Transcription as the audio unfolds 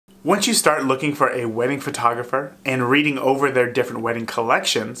Once you start looking for a wedding photographer and reading over their different wedding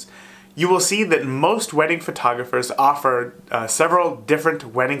collections, you will see that most wedding photographers offer several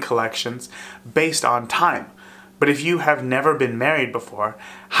different wedding collections based on time. But if you have never been married before,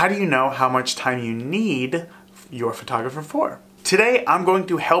 how do you know how much time you need your photographer for? Today, I'm going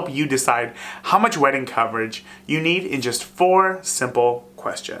to help you decide how much wedding coverage you need in just 4 simple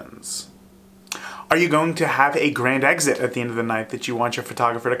questions. Are you going to have a grand exit at the end of the night that you want your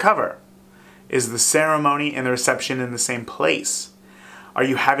photographer to cover? Is the ceremony and the reception in the same place? Are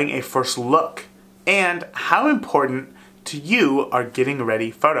you having a first look? And how important to you are getting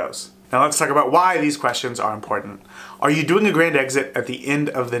ready photos? Now let's talk about why these questions are important. Are you doing a grand exit at the end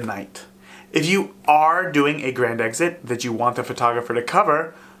of the night? If you are doing a grand exit that you want the photographer to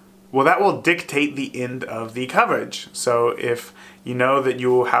cover, well, that will dictate the end of the coverage. So if you know that you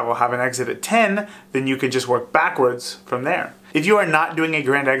will have an exit at 10, then you can just work backwards from there. If you are not doing a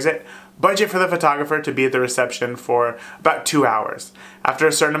grand exit, budget for the photographer to be at the reception for about 2 hours. After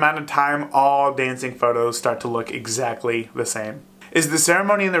a certain amount of time, all dancing photos start to look exactly the same. Is the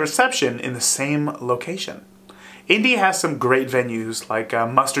ceremony and the reception in the same location? Indy has some great venues like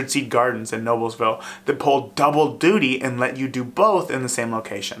Mustard Seed Gardens in Noblesville that pull double duty and let you do both in the same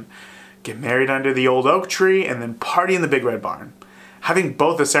location. Get married under the old oak tree and then party in the big red barn. Having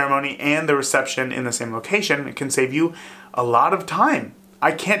both the ceremony and the reception in the same location can save you a lot of time.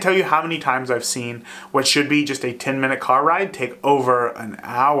 I can't tell you how many times I've seen what should be just a 10-minute car ride take over an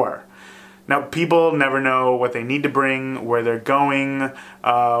hour. Now, people never know what they need to bring, where they're going,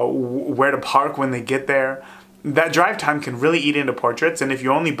 where to park when they get there. That drive time can really eat into portraits, and if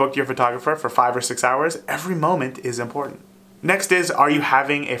you only booked your photographer for 5 or 6 hours, every moment is important. Next is, are you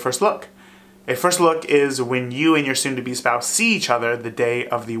having a first look? A first look is when you and your soon-to-be spouse see each other the day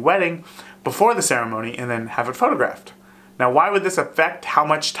of the wedding, before the ceremony, and then have it photographed. Now, why would this affect how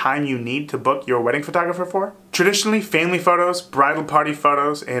much time you need to book your wedding photographer for? Traditionally, family photos, bridal party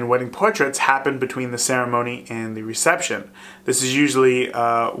photos, and wedding portraits happen between the ceremony and the reception. This is usually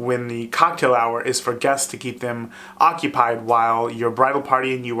when the cocktail hour is for guests to keep them occupied while your bridal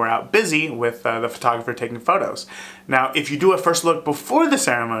party and you were out busy with the photographer taking photos. Now, if you do a first look before the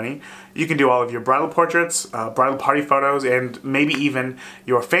ceremony, you can do all of your bridal portraits, bridal party photos, and maybe even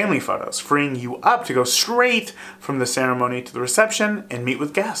your family photos, freeing you up to go straight from the ceremony to the reception and meet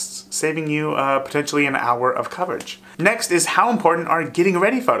with guests, saving you potentially an hour of coverage. Next is, how important are getting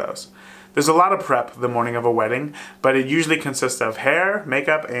ready photos? There's a lot of prep the morning of a wedding, but it usually consists of hair,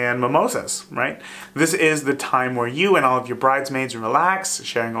 makeup, and mimosas, right? This is the time where you and all of your bridesmaids relax,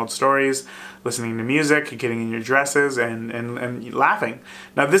 sharing old stories, listening to music, getting in your dresses, and laughing.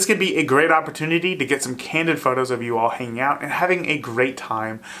 Now, this could be a great opportunity to get some candid photos of you all hanging out and having a great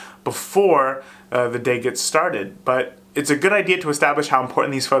time before the day gets started. But it's a good idea to establish how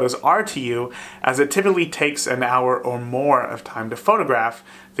important these photos are to you, as it typically takes an hour or more of time to photograph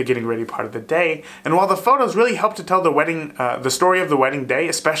the getting ready part of the day. And while the photos really help to tell the story of the wedding day,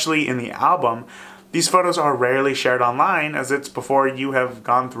 especially in the album, these photos are rarely shared online, as it's before you have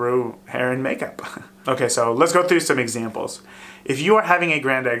gone through hair and makeup. Okay, so let's go through some examples. If you are having a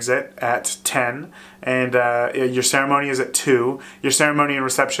grand exit at 10 and your ceremony is at 2, your ceremony and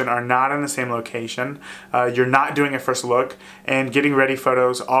reception are not in the same location, you're not doing a first look, and getting ready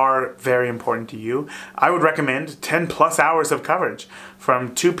photos are very important to you, I would recommend 10 plus hours of coverage.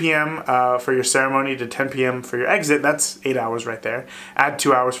 From 2 p.m. For your ceremony to 10 p.m. for your exit, that's 8 hours right there. Add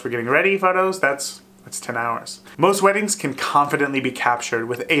 2 hours for getting ready photos, that's 10 hours. Most weddings can confidently be captured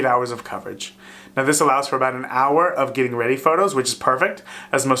with 8 hours of coverage. Now, this allows for about an hour of getting ready photos, which is perfect,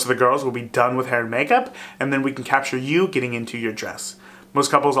 as most of the girls will be done with hair and makeup, and then we can capture you getting into your dress.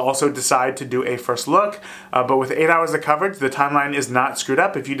 Most couples also decide to do a first look, but with 8 hours of coverage, the timeline is not screwed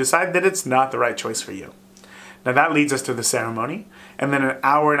up if you decide that it's not the right choice for you. Now, that leads us to the ceremony, and then an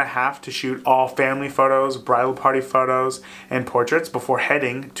hour and a half to shoot all family photos, bridal party photos, and portraits before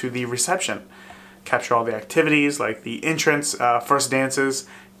heading to the reception. Capture all the activities like the entrance, first dances,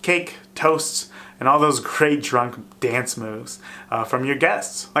 cake, toasts, and all those great drunk dance moves from your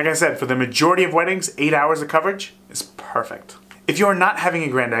guests. Like I said, for the majority of weddings, 8 hours of coverage is perfect. If you are not having a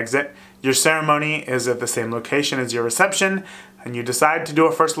grand exit, your ceremony is at the same location as your reception, and you decide to do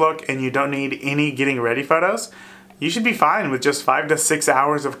a first look and you don't need any getting ready photos, you should be fine with just 5 to 6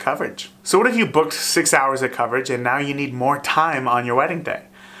 hours of coverage. So what if you booked 6 hours of coverage and now you need more time on your wedding day?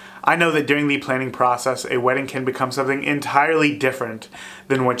 I know that during the planning process, a wedding can become something entirely different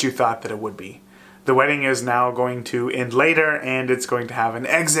than what you thought that it would be. The wedding is now going to end later and it's going to have an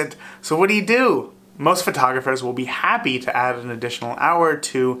exit, so what do? Most photographers will be happy to add an additional hour or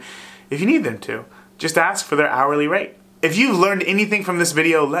two if you need them to. Just ask for their hourly rate. If you've learned anything from this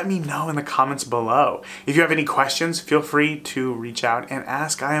video, let me know in the comments below. If you have any questions, feel free to reach out and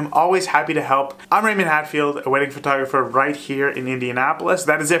ask. I am always happy to help. I'm Raymond Hatfield, a wedding photographer right here in Indianapolis.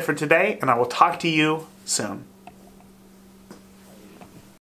 That is it for today, and I will talk to you soon.